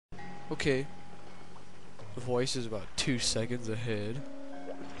Okay. The voice is about 2 seconds ahead.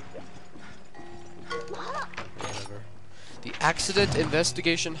 Whatever. The accident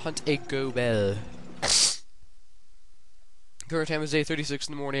investigation hunt a go bell. Current time is 8:36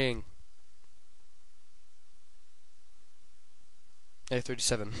 in the morning.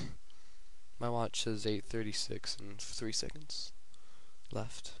 8:37. My watch says 8:36 and 3 seconds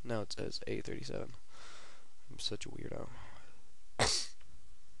left. Now it says 8:37. I'm such a weirdo. I'm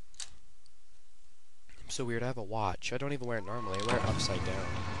so weird. I have a watch. I don't even wear it normally. I wear it upside down.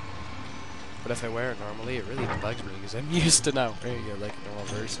 But if I wear it normally, it really bugs me because I'm used to not wearing it like a normal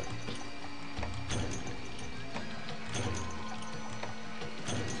person.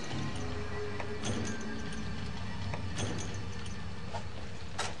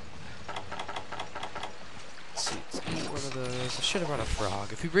 I should have brought a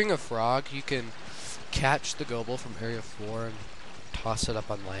frog. If you bring a frog, you can catch the gobble from Area 4 and toss it up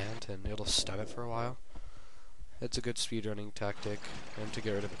on land, and it'll stun it for a while. It's a good speedrunning tactic, and to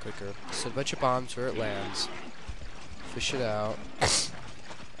get rid of it quicker. Set a bunch of bombs where it lands, fish it out,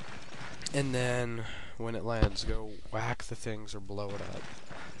 and then when it lands, go whack the things or blow it up.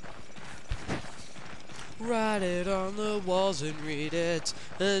 Write it on the walls and read it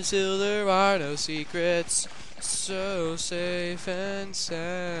until there are no secrets. So safe and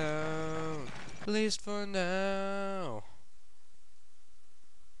sound, at least for now.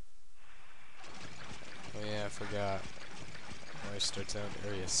 Oh yeah, I forgot. Always starts out in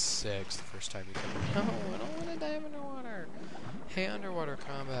Area 6 the first time you come. No, I don't want to dive underwater. Hey, underwater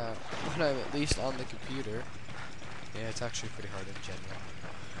combat. When I'm at least on the computer. Yeah, it's actually pretty hard in general.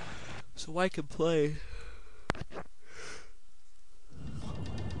 So I can play.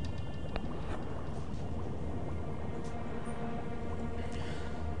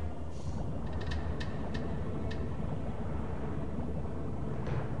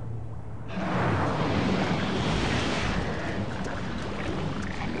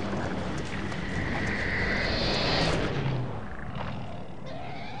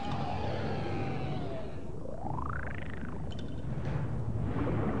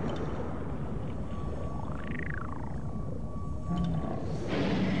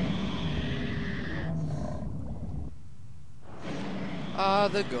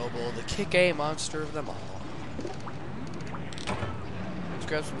 The Gobble, the kick-A monster of them all. Let's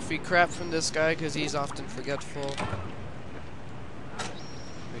grab some free crap from this guy, because he's often forgetful.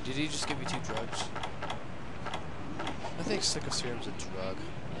 Wait, did he just give me 2 drugs? I think Psychoserum's a drug.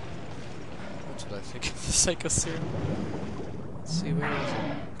 That's what I think of the Psychoserum. Let's see, where is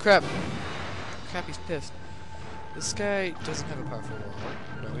it? Crap! Crap, he's pissed. This guy doesn't have a powerful wall.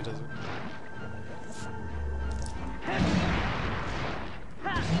 No, he doesn't.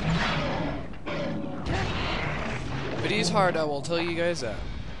 But he's hard, I will tell you guys that.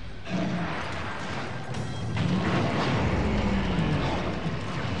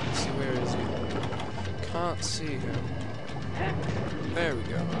 Let's see, where is he? Can't see him. There we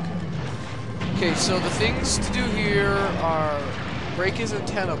go, okay, so the things to do here are break his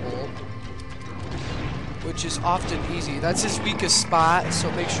antenna bolt, which is often easy. That's his weakest spot,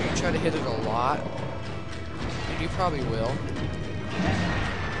 so make sure you try to hit it a lot. And you probably will.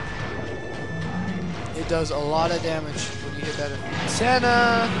 It does a lot of damage when you hit that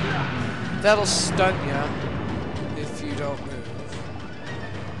antenna. That'll stun you if you don't move.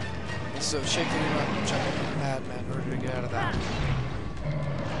 So shake the up and jump on the pad, man, in order to get out of that.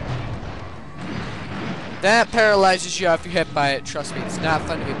 That paralyzes you if you're hit by it. Trust me, it's not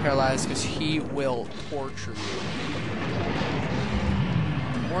fun to be paralyzed because he will torture you.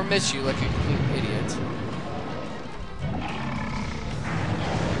 Or miss you like a complete idiot.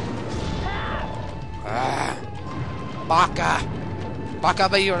 Ah, Baka, Baka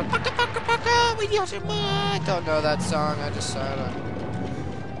Bayor, Baka Baka Baka. We don't know that song. I just saw it on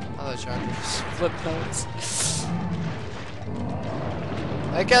other genres. Flip notes.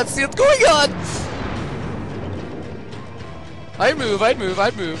 I can't see what's going on. I'd move,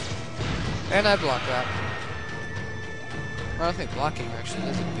 and I'd block that. I don't think blocking actually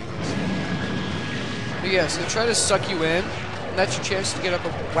does anything. But yeah, so try to suck you in, and that's your chance to get up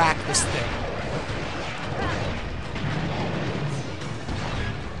and whack this thing.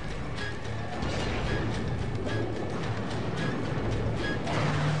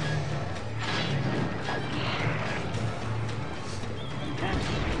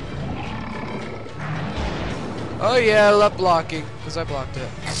 Oh yeah, I love blocking, because I blocked it.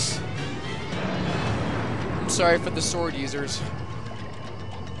 I'm sorry for the sword users.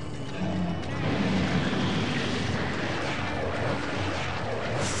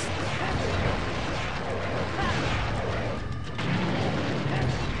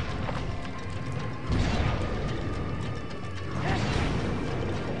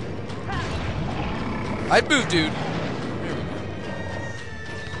 I'd move, dude.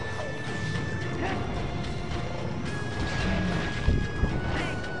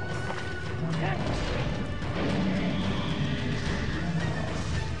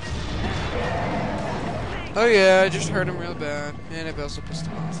 Oh yeah, I just hurt him real bad. And I also pissed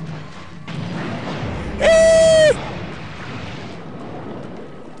him off.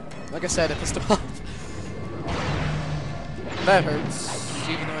 Like I said, I pissed him off. That hurts,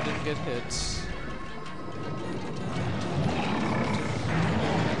 even though I didn't get hits.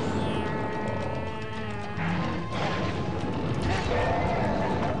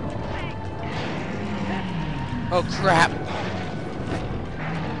 Oh crap!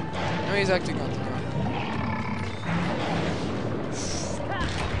 No, he's acting on the ground.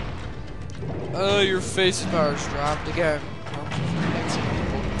 Oh, your face power's dropped again.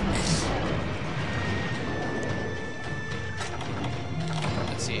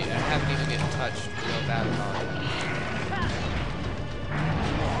 Let's see, I haven't even getting touched real bad about it.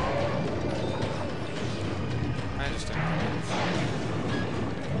 I understand.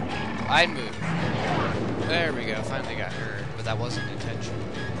 I'd move. There we go, finally got hurt, but that wasn't intentional.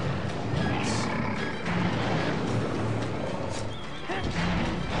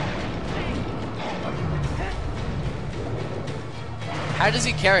 How does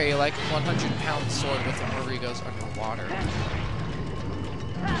he carry like 100-pound sword with him wherever he goes underwater?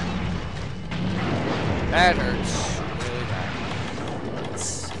 That hurts really bad. Let's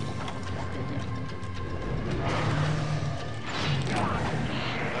see.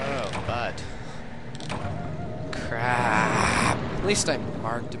 Oh, bud. Crap. At least I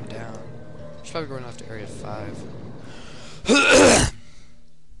marked him down. He's probably going off to Area 5.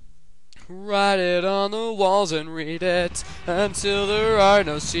 Write it on the walls and read it until there are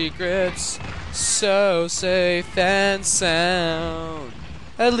no secrets. So safe and sound,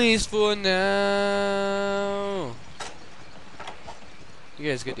 at least for now. You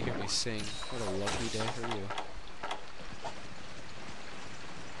guys get to hear me sing. What a lucky day for you.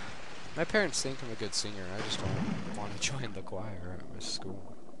 My parents think I'm a good singer. I just don't want to join the choir at my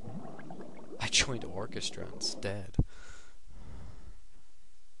school. I joined orchestra instead.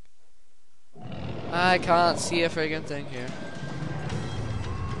 I can't see a friggin' thing here.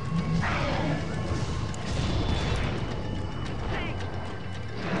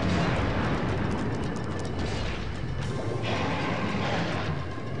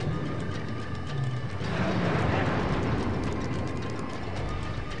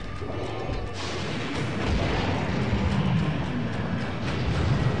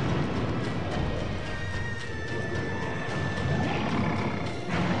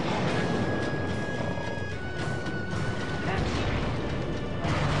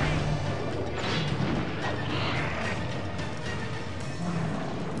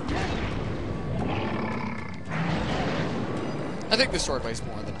 I think this sword weighs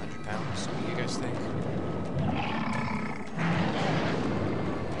more than 100 pounds. What do you guys think?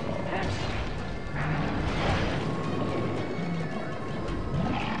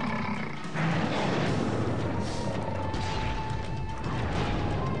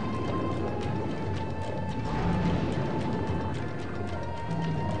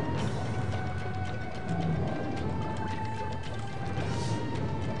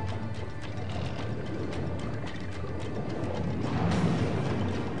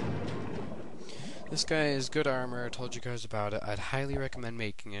 This guy is good armor. I told you guys about it. I'd highly recommend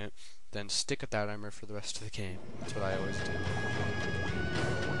making it. Then stick with that armor for the rest of the game. That's what I always do.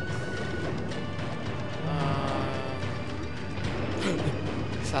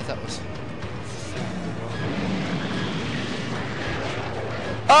 I thought that was...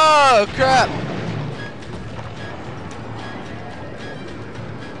 Oh, crap!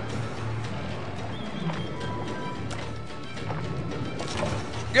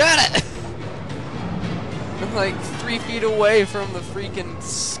 Got it! I'm like 3 feet away from the freaking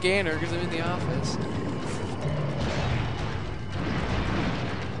scanner because I'm in the office.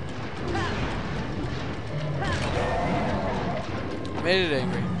 Made it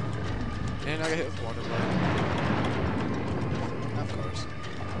angry. And I got hit with water blood. Of course.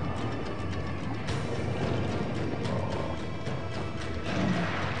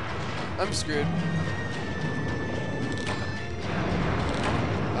 I'm screwed.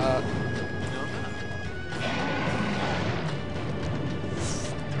 No, I'm not.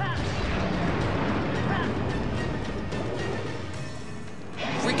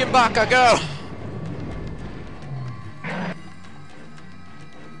 Freaking Baka, go!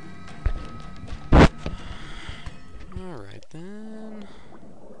 Alright then.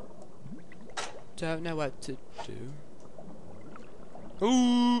 Don't know what to do.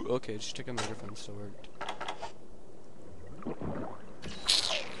 Ooh! Okay, just check on the microphone still worked.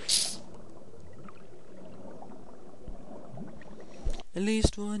 At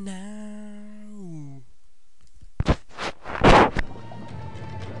least for now.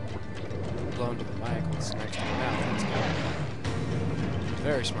 Blown to the mic. What's next to the mouth? That's good.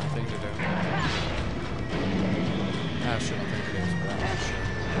 Very smart thing to do. I shouldn't think it is, but I'm sure.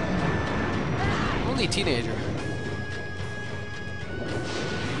 I'm only a teenager.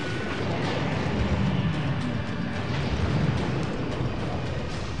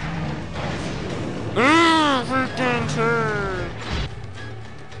 Freaking turd!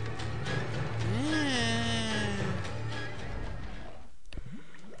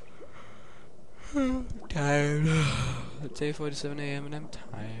 I'm tired. It's 8:47 a.m. and I'm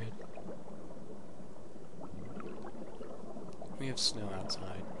tired. We have snow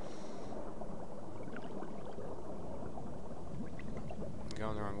outside. I'm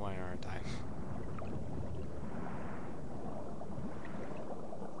going the wrong way, aren't I?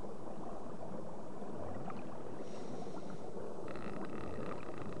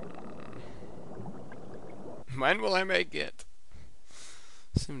 When will I make it?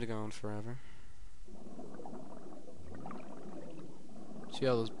 Seem to go on forever. See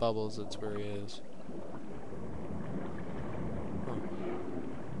all those bubbles? That's where he is. Oh.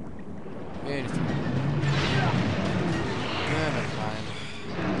 83. Never mind.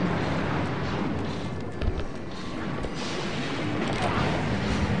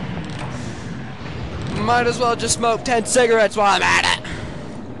 Might as well just smoke 10 cigarettes while I'm at it.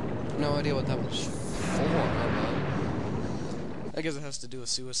 No idea what that was for. I guess it has to do with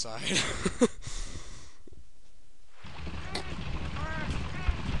suicide.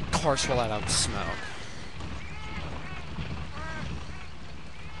 Of course we'll let out smoke.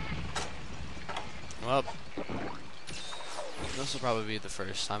 Well, this will probably be the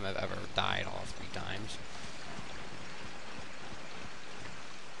first time I've ever died all 3 times.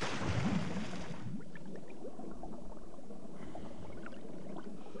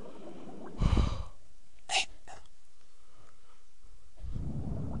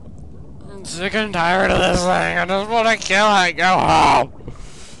 I'm sick and tired of this thing. I just want to kill it and go home.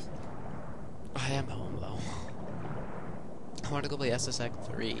 I am home though. I want to go play SSX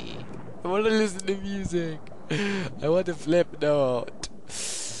 3. I want to listen to music. I want to flip note.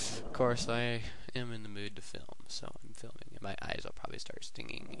 Of course, I am in the mood to film, so I'm filming, and my eyes will probably start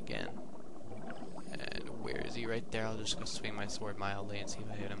stinging again. And where is he? Right there. I'll just go swing my sword mildly and see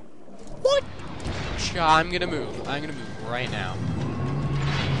if I hit him. What? I'm gonna move. I'm gonna move right now.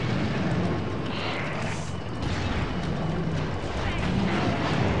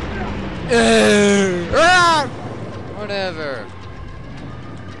 Whatever.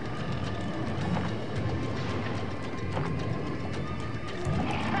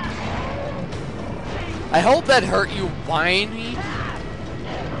 I hope that hurt you, whiny.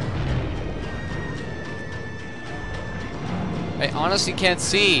 I honestly can't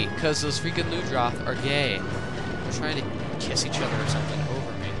see, because those freaking Ludroth are gay. They're trying to kiss each other or something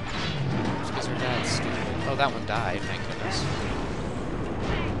over me. Just because they're that stupid. Oh, that one died, thank goodness.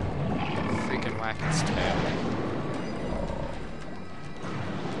 Freaking whack its tail.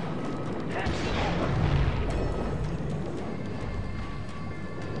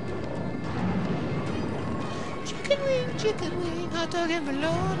 Chicken wing, hot dog and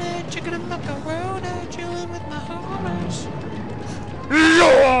bologna, chicken and macaroni, chilling with my homies.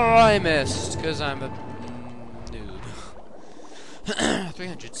 I missed, because I'm a noob.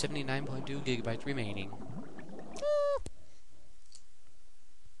 379.2 gigabytes remaining.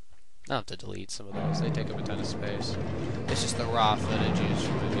 I'll have to delete some of those, they take up a ton of space. It's just the raw footage is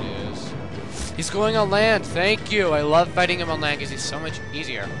what it is. He's going on land, thank you! I love fighting him on land because he's so much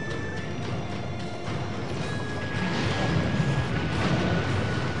easier.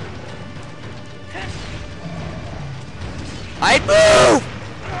 I'd move!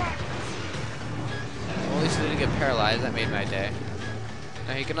 Well, at least I didn't get paralyzed. That made my day.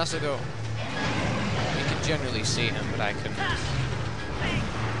 Now, he can also go... You can generally see him, but I couldn't.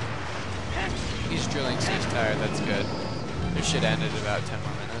 He's drilling, so he's tired. That's good. This should end in about 10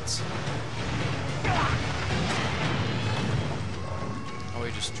 more minutes. Oh,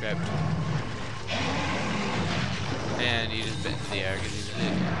 he just tripped. And he just bit into the air because he's an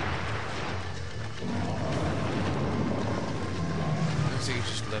idiot. Looks like he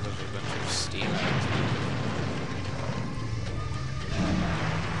just let a bunch of steam out.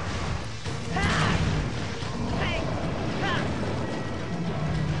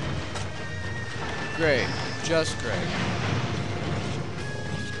 Great. Just great.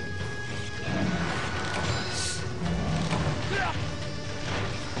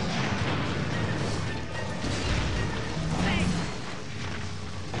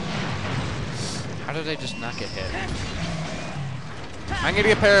 How did I just not get hit? I'm gonna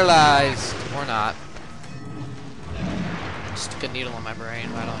get paralyzed. Or not. Stick a needle in my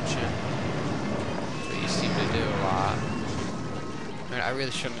brain, why don't you? That's what you seem to do a lot. I mean, I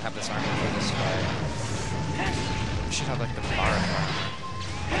really shouldn't have this armor go this way. I should have like the bar one.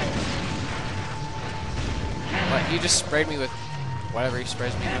 What, he just sprayed me with whatever he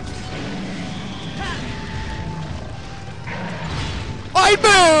sprays me with? I'd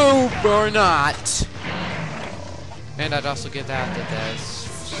move! Or not! And I'd also get that as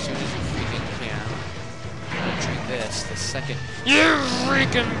soon as you freaking can. I'm gonna drink this the second. You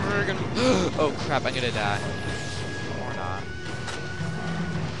freaking. Oh crap, I'm gonna die. Or not.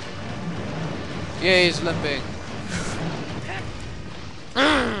 Yeah, he's limping.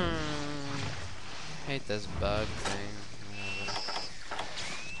 Hate this bug thing.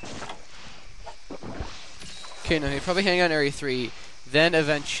 Okay, no, he'll probably hang out in Area 3. Then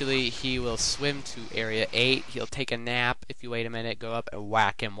eventually he will swim to Area 8. He'll take a nap. If you wait a minute, go up and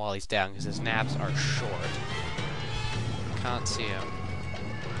whack him while he's down, because his naps are short. Can't see him.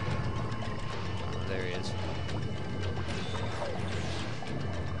 Oh, there he is.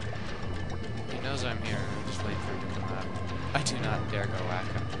 He knows I'm here. I'm just waiting for him to come up. I do not dare go whack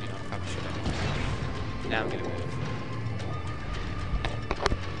him. You know, probably shouldn't. Now I'm gonna move.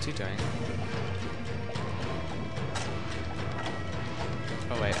 What's he doing?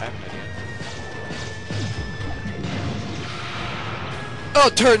 Oh wait, I have an idea. Oh,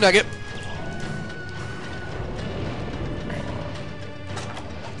 turd nugget!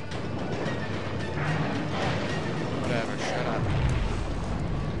 Whatever, shut up.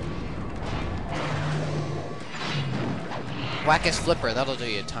 Whack his flipper, that'll do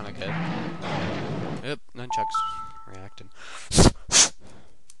you a ton of good. Yep, nunchucks reacting. There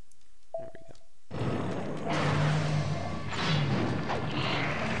we go.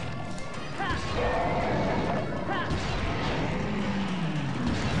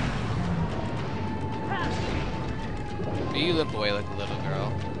 You limp away like a little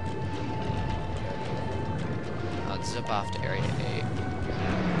girl. I'll zip off to Area 8.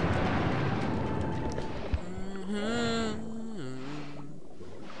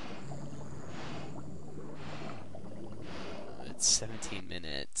 It's 17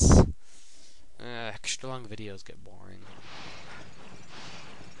 minutes. Extra long videos get boring.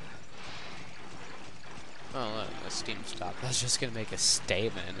 Oh look, the Steam stopped. I was just gonna make a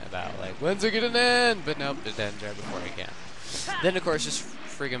statement about like, when's it gonna end? But nope, it ends right before I can. Then of course this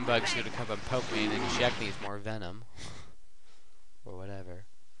friggin' bug's gonna come and poke me and inject me with more venom. Or whatever.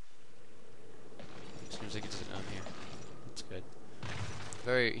 Seems like he doesn't own here. That's good.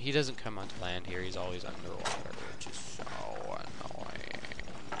 He doesn't come onto land here, he's always underwater, which is so annoying.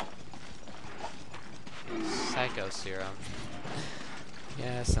 Psycho serum.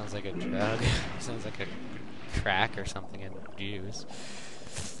 Yeah, sounds like a drug. Sounds like a crack or something in juice.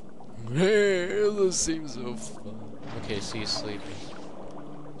 Hey, this seems so fun. Okay, so he's sleeping.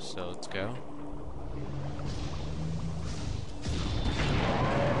 So let's go.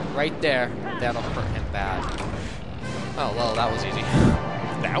 Right there. That'll hurt him bad. Oh, well, that was easy.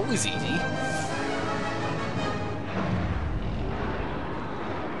 That was easy.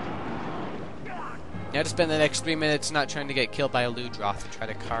 Now to spend the next 3 minutes not trying to get killed by a Ludroth and try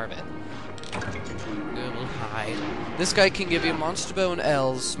to carve it. It will hide. This guy can give you Monster Bone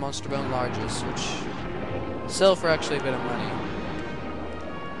L's, Monster Bone Larges, which sell for actually a bit of money.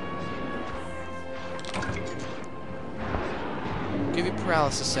 Give you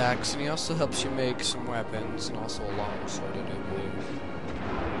Paralysis Axe, and he also helps you make some weapons, and also a long sword, I do believe.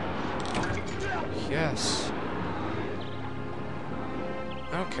 Yes.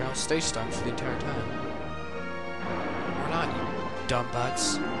 I don't care, I'll stay stunned for the entire time. Or not, you dumb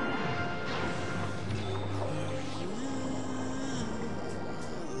butts.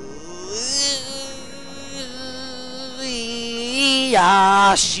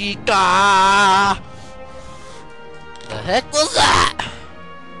 Yashika! The heck was that?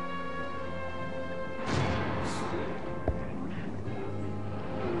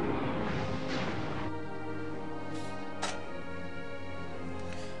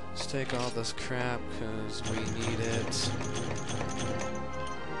 Let's take all this crap because we need it.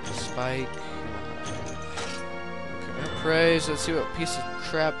 Spike. Okay, praise. Let's see what piece of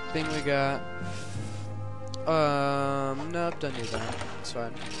crap thing we got. Nope, don't need that. It's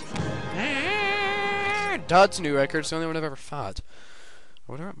fine. Dodd's new record. It's the only one I've ever fought.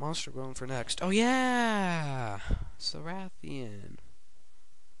 I wonder what monster we're going for next. Oh yeah, it's the Rathian.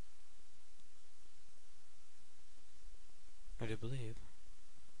 I do believe.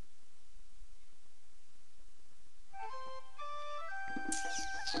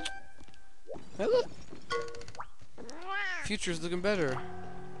 If future's looking better.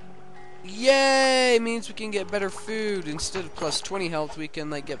 Yay! It means we can get better food. Instead of plus 20 health, we can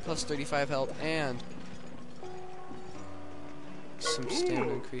like get plus 35 health and some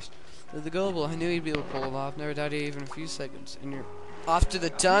stamina increase. The global, I knew you'd be able to pull it off. Never doubted even a few seconds. And you're off to the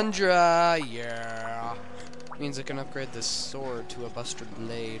tundra. Yeah. Means I can upgrade this sword to a Buster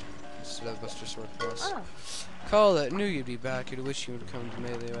Blade instead of Buster Sword Plus. Oh. Call it. Knew you'd be back. You'd wish you would come to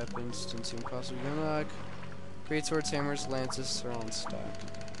melee weapons. Didn't seem possible to unlock. Great swords, hammers, lances are all in stock.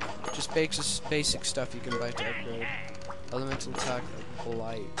 Just basic stuff you can buy to upgrade. Elemental attack,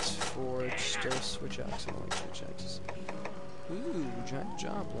 blight, forge, still switch axe, and like switch axes. Ooh, giant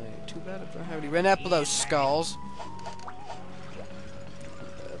jaw blade. Too bad if I have any. Ran up those skulls.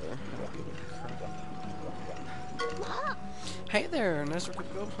 Hey there, nice work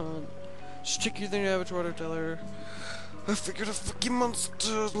with gold hunt. Just check your thing out with water teller. I figured a fucking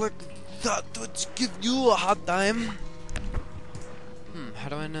monster like that would give you a hard time. How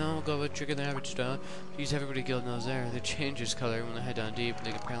do I know? Go with trigger the average dog. Use everybody guild knows there. They change its color when they head down deep and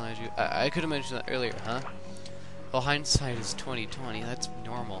they can paralyze you. I could have mentioned that earlier, huh? Well, hindsight is 20/20. That's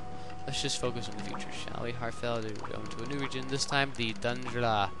normal. Let's just focus on the future, shall we? Harfell to go into a new region. This time, the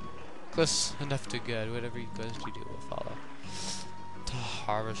Dundra. Close enough to good. Whatever you guys do will follow. To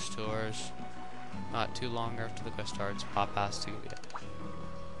harvest tours. Not too long after the quest starts, pop past to get.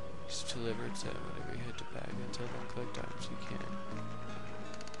 Just deliver to whatever you hit to bag. Until then, click times you can.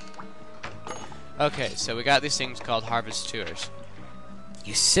 Okay, so we got these things called harvest tours.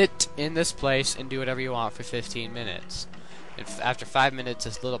 You sit in this place and do whatever you want for 15 minutes. And after 5 minutes,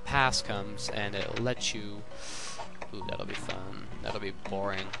 this little pass comes and it'll let you. Ooh, that'll be fun. That'll be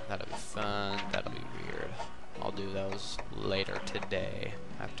boring. That'll be fun. That'll be weird. I'll do those later today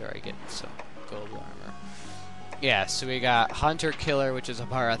after I get some gold armor. Yeah, so we got Hunter Killer, which is a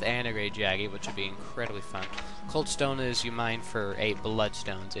Barath and a Great Jaggy, which would be incredibly fun. Cold Stone is you mine for 8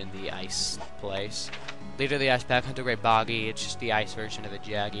 bloodstones in the ice place. Leader of the Ice Pack, Hunter Great Boggy, it's just the ice version of a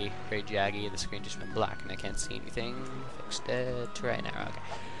Jaggy. Great Jaggy, the screen just went black and I can't see anything. Fixed it right now, okay.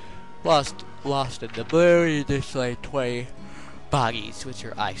 Lost in the blue, you just like 20 Boggies, which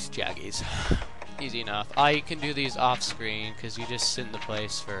are ice Jaggies. Easy enough. You can do these off screen because you just sit in the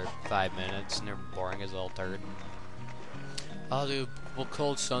place for 5 minutes and they're boring as all turd. I'll do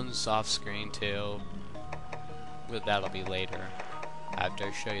Cold Stones off screen too, but that'll be later after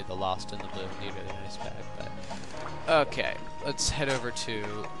I show you the Lost in the Blue and Leader of the Ice Pack. But okay, let's head over to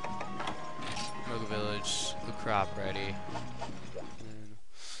Moga Village, the crop ready. And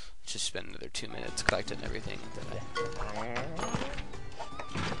just spend another 2 minutes collecting everything that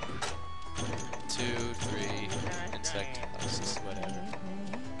 2, 3 insect houses, whatever.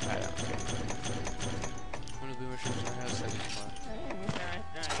 I don't care. One of the mushrooms in our house,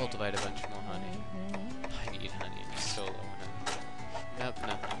 let's cultivate a bunch more honey. I need honey, it's so low on honey. Nope,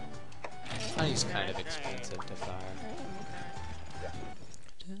 no. Honey's kind of expensive to fire.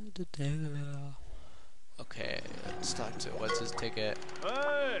 Okay, let's talk to what's his ticket?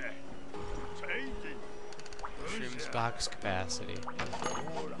 Mushrooms box capacity.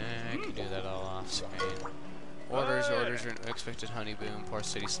 I can do that all off screen. Orders are expected honey boom, poor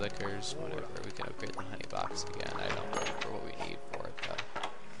city slickers, whatever. We can upgrade the honey box again. I don't remember what we need for it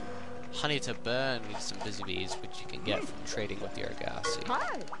though. Honey to burn needs some busy bees, which you can get from trading with the Argosy.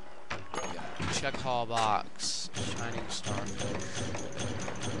 Check haul box, shining starfish,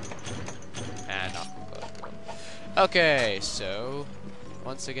 and okay, so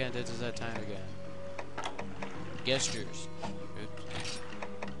once again, this is that time again. Gestures. Oops.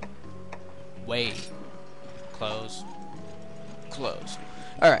 Wait. Close. Close.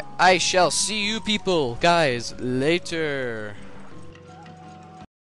 Alright, I shall see you people, guys, later.